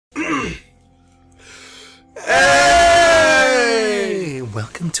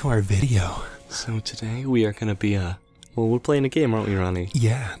to our video. So today we are gonna be well, we're playing a game, aren't we, Ronnie?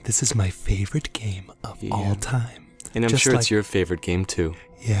 Yeah, this is my favorite game of all time. And I'm sure it's your favorite game too.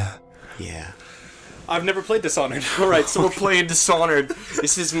 Yeah. Yeah. I've never played Dishonored. Alright, so we're playing Dishonored.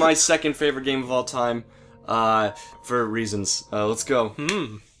 This is my second favorite game of all time. For reasons. Let's go.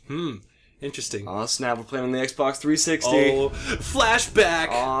 Interesting. Oh snap, we're playing on the Xbox 360. Oh, flashback!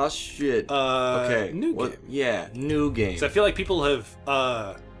 Aw, shit. Okay. New game. Yeah, new game. So I feel like people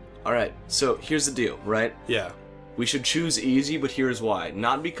have, Alright, so here's the deal, right? yeah. We should choose easy, but here's why.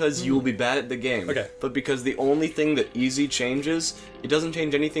 Not because you will be bad at the game, Okay. but because the only thing that easy changes, it doesn't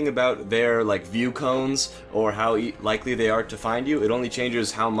change anything about their, like, view cones or how likely they are to find you. It only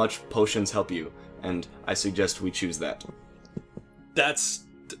changes how much potions help you, and I suggest we choose that.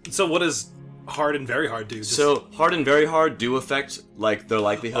 So what does hard and very hard do? Just... So, hard and very hard do affect, like, the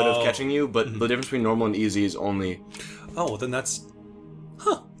likelihood of catching you, but the difference between normal and easy is only... Oh, then that's...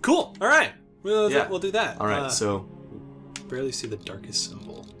 Huh, cool, alright. We'll do that. Alright, so... Barely see the darkest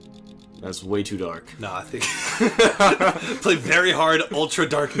symbol. That's way too dark. Nah, I think... Play very hard, ultra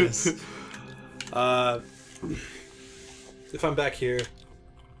darkness. If I'm back here,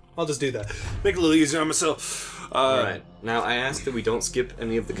 I'll just do that. Make it a little easier on myself. Alright, now I ask that we don't skip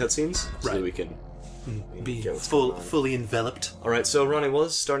any of the cutscenes, so that we can... Be fully enveloped. Alright, so Ronnie, while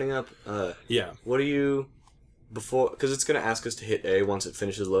this is starting up, Yeah. what are you... Before... Because it's going to ask us to hit A once it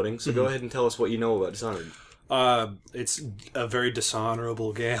finishes loading, so go ahead and tell us what you know about Dishonored. It's a very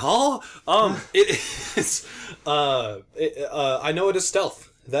dishonorable game. It is. I know it is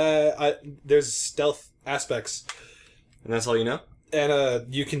stealth. There's stealth aspects, And that's all you know?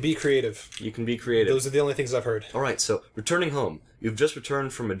 and you can be creative. You can be creative. Those are the only things I've heard. Alright, so, returning home. You've just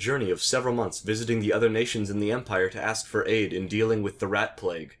returned from a journey of several months, visiting the other nations in the Empire to ask for aid in dealing with the rat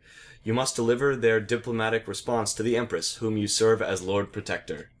plague. You must deliver their diplomatic response to the Empress, whom you serve as Lord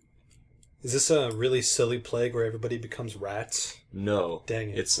Protector. Is this a really silly plague where everybody becomes rats? No. Dang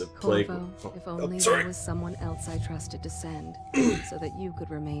it. It's a plague... Corvo, if only sorry. there was someone else I trusted to send, so that you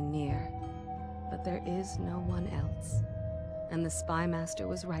could remain near. But there is no one else. And the Spy Master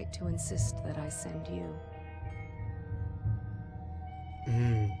was right to insist that I send you.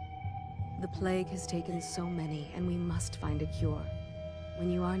 The plague has taken so many, and we must find a cure. When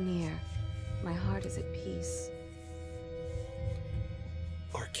you are near, my heart is at peace.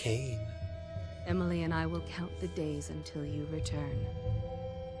 Arcane. Emily and I will count the days until you return.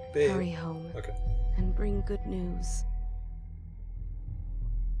 Babe. Hurry home Okay. and bring good news.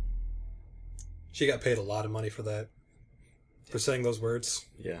 She got paid a lot of money for that. For saying those words.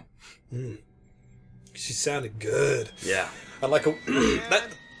 Yeah. She sounded good. Yeah. I like a... that...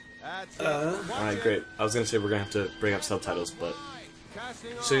 Alright, great. I was gonna say we're gonna have to bring up subtitles, but...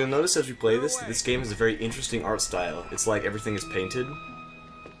 So you'll notice as we play this game has a very interesting art style. It's like everything is painted.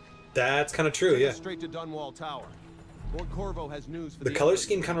 That's kind of true, yeah. Straight to Dunwall Tower. Lord Corvo has news for The color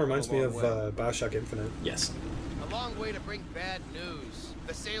scheme kind of reminds me of Bioshock Infinite. Yes. A long way to bring bad news.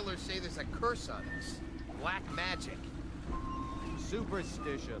 The sailors say there's a curse on us. Black magic.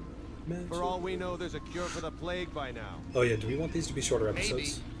 Superstition. For all we know, there's a cure for the plague by now. Oh yeah, do we want these to be shorter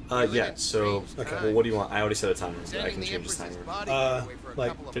episodes? Yeah, so... Okay. Well, what do you want? I already set a timer. I Sending can the change the Empress's timer. body away for a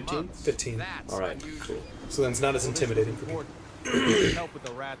like couple of 15? months. 15. That's Alright, unusual. cool. So then it's not as intimidating for people. Help with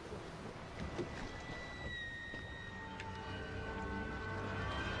the rat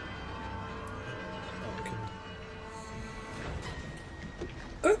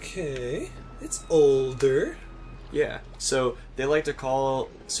plague. Okay. It's older. Yeah, so they like to call...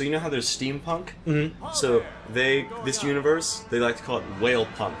 So you know how there's steampunk? So this universe, they like to call it whale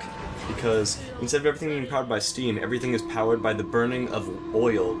punk. Because instead of everything being powered by steam, everything is powered by the burning of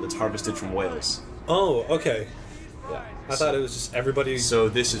oil that's harvested from whales. Oh, okay. Yeah. I thought it was just everybody... So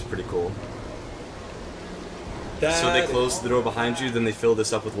this is pretty cool. that... So they close the door behind you, then they fill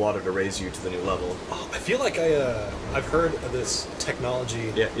this up with water to raise you to the new level. Oh, I feel like I've heard of this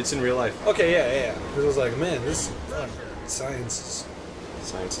technology. Yeah, it's in real life. Okay, yeah. It was like, man, this science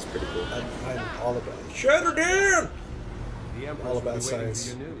Science is pretty cool. I'm all about it. Shut her down! The Empress All will about be waiting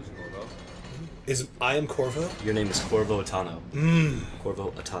science. for your news, Corvo. I am Corvo? Your name is Corvo Atano.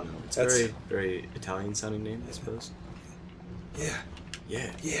 Corvo Atano. It's a That's- very, very Italian-sounding name, I suppose. Yeah.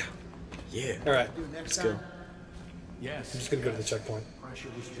 Yeah. Yeah. Yeah. Alright, Let's go. I'm just gonna go to the checkpoint. Pressure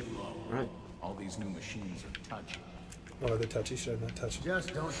was too low. Alright. All these new machines are touchy. Oh, they're touchy. Should I not touch them?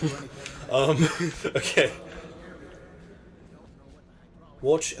 Just don't do anything. Okay.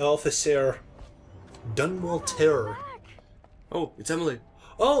 Watch Officer Dunwall Terror. Oh, it's Emily.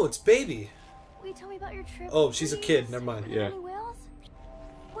 Oh, it's Baby. Will you tell me about your trip? Oh, she's a please? kid. Never mind. Yeah. Any whales?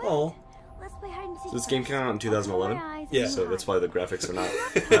 What? Oh. Let's play hide and seek So this game came out in 2011. Yeah. So that's why the graphics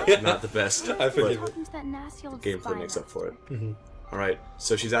are not the best. I forgive but it. the gameplay makes up for it. All right.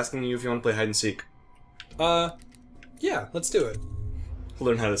 So she's asking you if you want to play hide and seek. Yeah, let's do it.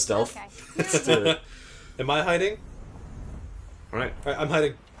 Learn how to stealth. Okay. Let's do it. Am I hiding? All right. Alright, I'm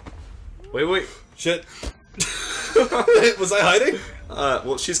hiding. Wait. Shit. Was I hiding?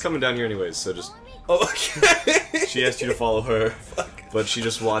 Well, she's coming down here anyways, so just. Oh, okay. She asked you to follow her, but she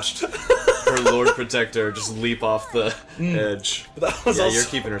just watched her Lord Protector just leap off the edge. That was Yeah, also... you're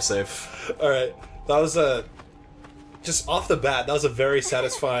keeping her safe. Alright, that was just off the bat, that was a very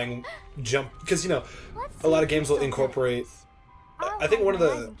satisfying jump. Because, you know, a lot of games will incorporate... I think one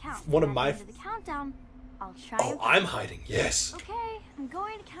of my... Oh, I'm hiding, yes. Okay, I'm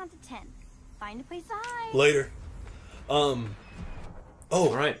going to count to 10. Find a place to hide. Later. All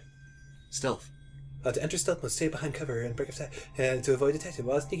right. Stealth. To enter stealth mode, stay behind cover and break up sight, and to avoid detection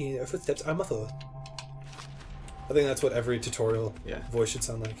while sneaking, our footsteps are muffled. I think that's what every tutorial voice should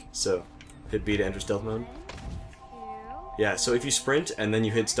sound like. So, hit B to enter stealth mode. Yeah, so if you sprint and then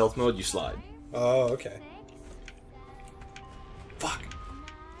you hit stealth mode, you slide. Oh, okay. Fuck.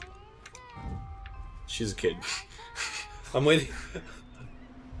 She's a kid. I'm waiting.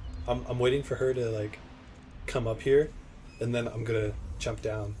 I'm waiting for her to, like, come up here, and then I'm gonna jump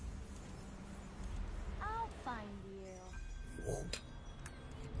down. I'll find you. Won't.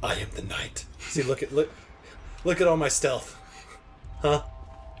 I am the knight. See, look at all my stealth. Huh?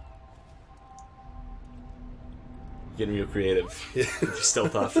 Getting real creative with your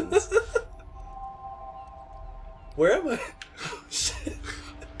stealth options. Where am I? Shit.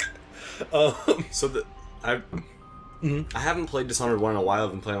 So I haven't played Dishonored 1 in a while.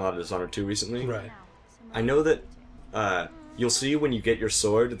 I've been playing a lot of Dishonored 2 recently. Right. I know that you'll see when you get your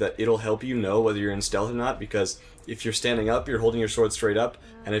sword that it'll help you know whether you're in stealth or not, because if you're standing up, you're holding your sword straight up,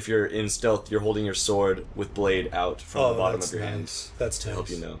 and if you're in stealth, you're holding your sword with blade out from the bottom of your hand. That's to nice. help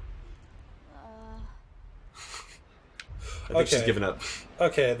you know. I think she's given up.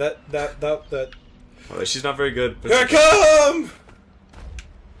 Okay, that. Well, she's not very good. But Here I come!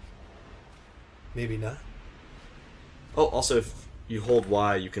 Maybe not. Oh, also, if you hold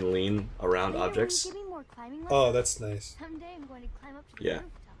Y, you can lean around objects. Give me more climbing Oh, that's nice. Someday I'm going to climb up to the Yeah.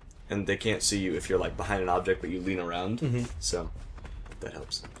 rooftop. And they can't see you if you're like behind an object, but you lean around. So that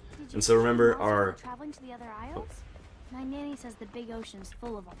helps. And so remember our. Traveling to the other isles? My nanny says the big ocean's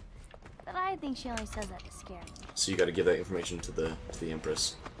full of them, but I think she only says that to scare me. So you got to give that information to the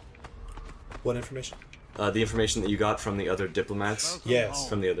Empress. What information? The information that you got from the other diplomats. Yes.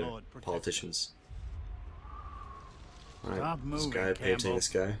 From the other politicians. All right. This guy, painting this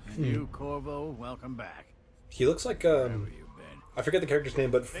guy. And you, Corvo, welcome back. He looks like Where have you been? I forget the character's name,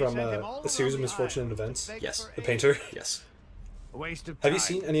 but from A Series of Misfortune and Events. Yes. The painter. Yes. A waste of Have you time.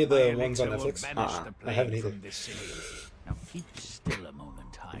 seen any of the My ones on elixir will Netflix? banish the I haven't plague either. from this city. Now keep still a moment.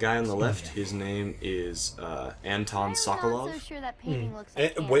 The guy on the left, his name is Anton I'm not Sokolov. so sure that painting looks Eh,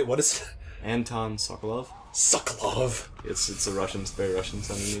 like wait, what is Anton Sokolov. Sokolov? It's a Russian, very Russian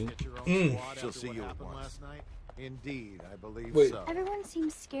sounding name. She'll see you last night. Indeed, I believe Wait. so. Everyone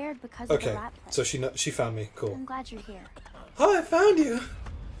seems scared because of the Okay, rat plague. so she found me. Cool. I'm glad you're here. Oh, I found you.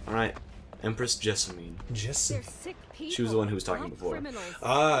 All right, Empress Jessamine. Jesse. Sick people, She was the one who was talking not before. criminals.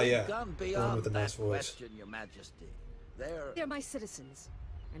 Ah, yeah. Gone The one beyond with the nice that voice. question, Your Majesty. They're my citizens,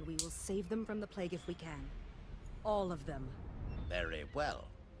 and we will save them from the plague if we can. All of them. Very well.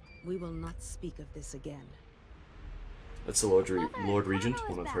 We will not speak of this again. That's the Lord Regent,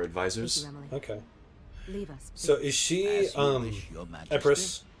 one of her Thank advisors. you, Emily. Okay. Leave us. So is she As you wish, Your Majesty.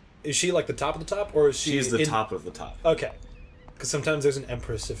 Empress? Is she like the top of the top, or is she? She's the in... top of the top. Okay. Because sometimes there's an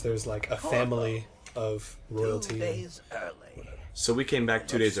empress if there's like a family of 2 royalty. days early. So we came back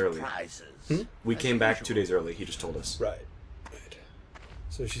 2 days early. Surprises. We came back 2 days early. He just told us. Right. Right.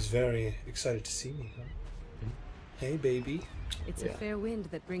 So she's very excited to see me, huh? Hey, baby. It's Yeah. a fair wind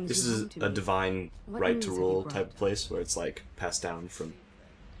that brings This you is home to a me. divine What right news to have you rule brought? type of place where it's like passed down from.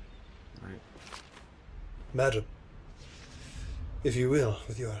 Alright. Madam, if you will,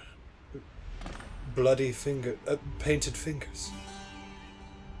 with your bloody painted fingers.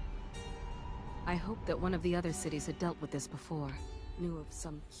 I hope that one of the other cities had dealt with this before, knew of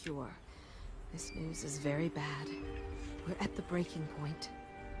some cure. This news is very bad. We're at the breaking point.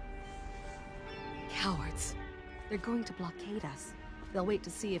 Cowards. They're going to blockade us. They'll wait to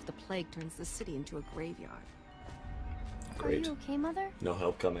see if the plague turns the city into a graveyard. Great. Are you okay, Mother? No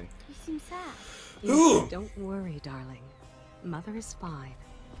help coming. You seem sad. Ooh. Don't worry, darling. Mother is fine.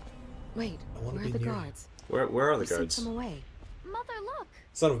 Wait, I wanna where are be the near- guards? Where are the We sent guards? them away. Mother, look!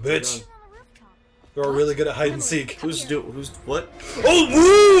 Son of a bitch. He's on the rooftop. You're all really good at hide and seek. Who's what?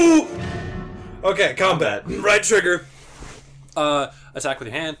 Oh, woo! Okay, combat. Right trigger. Attack with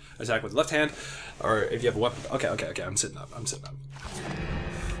your hand. Attack with the left hand. Or if you have a weapon. Okay. I'm sitting up.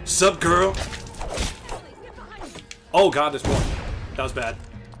 Sup, girl? Oh god, there's more. That was bad.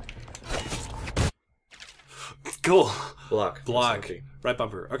 Cool. Block. Right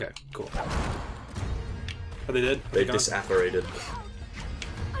bumper. Okay, cool. Are they dead? They disapparated.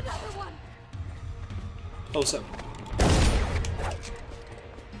 Oh, what's up?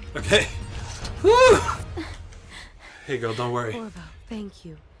 Okay. Woo! Hey girl, don't worry. Corvo, thank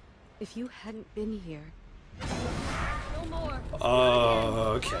you. If you hadn't been here...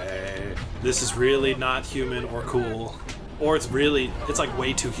 Okay. This is really not human or cool. Or it's like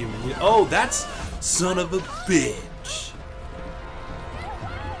way too human. Oh, that's son of a bitch.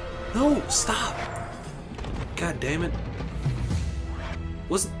 No, stop. God damn it.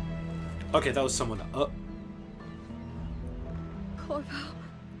 Wasn't... Okay, that was someone... Corvo,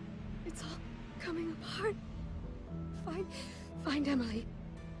 it's all coming apart. Find Emily.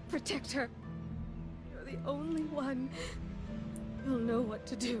 Protect her. You're the only one. You'll know what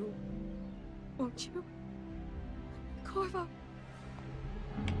to do. Won't you? Corvo.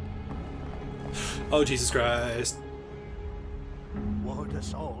 Oh, Jesus Christ. Ward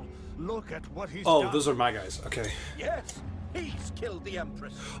us all. Look at what he's Oh, done. those are my guys. Okay. Yes, he's killed the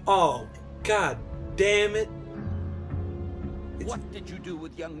Empress. Oh, god damn it. What did you do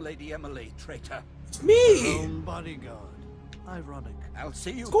with young Lady Emily, traitor? It's me! Own bodyguard. Ironic. I'll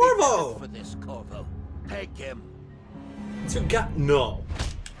see you Corvo! for this, Corvo. Take him. It's your god. No.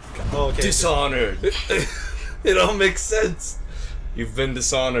 Oh, okay. Dishonored. It all makes sense. You've been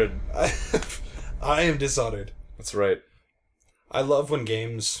dishonored. I am Dishonored. That's right. I love when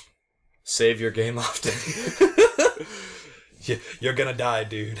games... Save your game often. You're gonna die,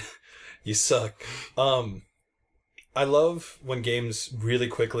 dude. You suck. I love when games really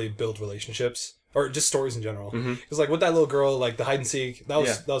quickly build relationships. Or just stories in general. Because like with that little girl, like the hide and seek, that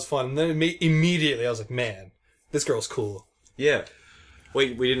was fun. And then immediately I was like, man, this girl's cool. Yeah.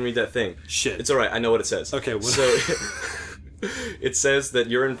 Wait, we didn't read that thing. Shit. It's alright, I know what it says. Okay, what? So, it says that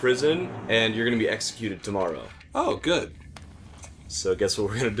you're in prison and you're going to be executed tomorrow. Oh, good. So guess what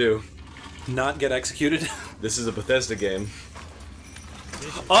we're going to do? Not get executed? This is a Bethesda game.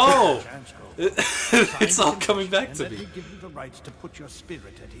 Oh! It's all coming back to Let me. me give you the rights to put your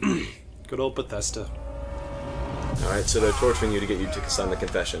spirit at ease. Good old Bethesda. Alright, so they're torturing you to get you to sign the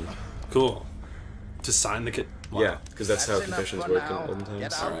confession. Cool. To sign the Wow. Yeah, because that's how enough confessions for work in now. olden times.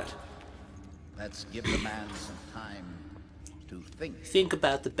 Get out. Alright. Let's give the man some time to think. Think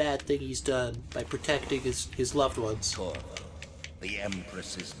about the bad thing he's done by protecting his loved ones. Corvo, the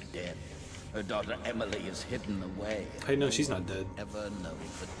Empress is dead. Her daughter Emily is hidden away. I know she's not dead. Never know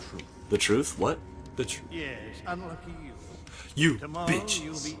the truth. The truth? What? The truth. Yes, unlucky you. You Tomorrow bitches.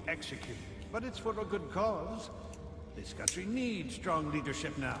 you'll be executed, but it's for a good cause. This country needs strong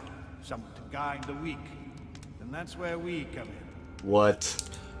leadership now, someone to guide the weak, and that's where we come in. What?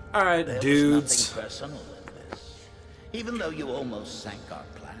 Alright, There dudes. was nothing personal in this, even though you almost sank our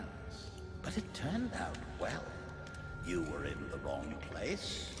plans. But it turned out well. You were in the wrong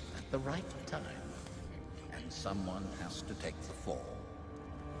place at the right time, and someone has to take the fall.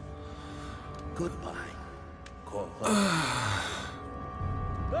 Goodbye, Corvo.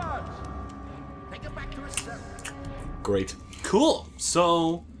 Guards, take him back to his cell. Great. Cool.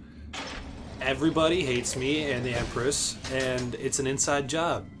 So, everybody hates me and the Empress, and it's an inside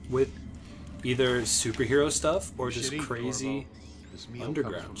job with either superhero stuff or just Shitty, crazy Corvo. This meal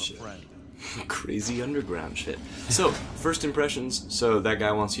underground comes from a shit. friend. Crazy underground shit. So, first impressions. So, that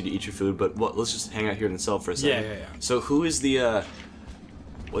guy wants you to eat your food, but what? Let's just hang out here in the cell for a second. Yeah. So, who is the,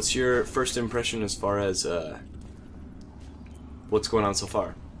 what's your first impression as far as, what's going on so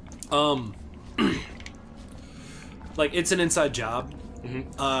far? Like, it's an inside job.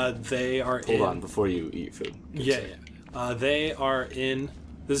 They are Hold on, before you eat your food. Yeah. They are in...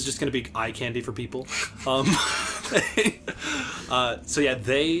 This is just going to be eye candy for people. So yeah,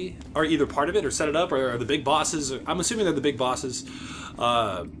 they are either part of it or set it up or are the big bosses. I'm assuming they're the big bosses.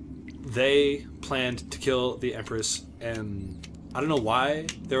 They planned to kill the Empress, and I don't know why.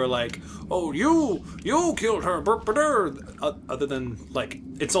 They were like, oh, you killed her. Other than, like,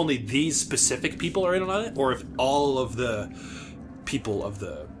 it's only these specific people are in on it, or if all of the people of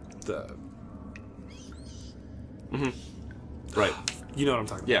the Right. you know what I'm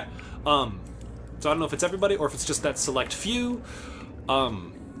talking Yeah. about. So I don't know if it's everybody or if it's just that select few. But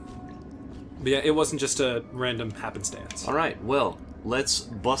yeah, it wasn't just a random happenstance. All right. Well, let's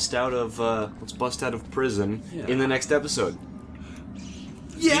bust out of prison Yeah. in the next episode.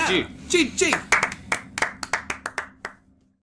 Yeah. GG. GG.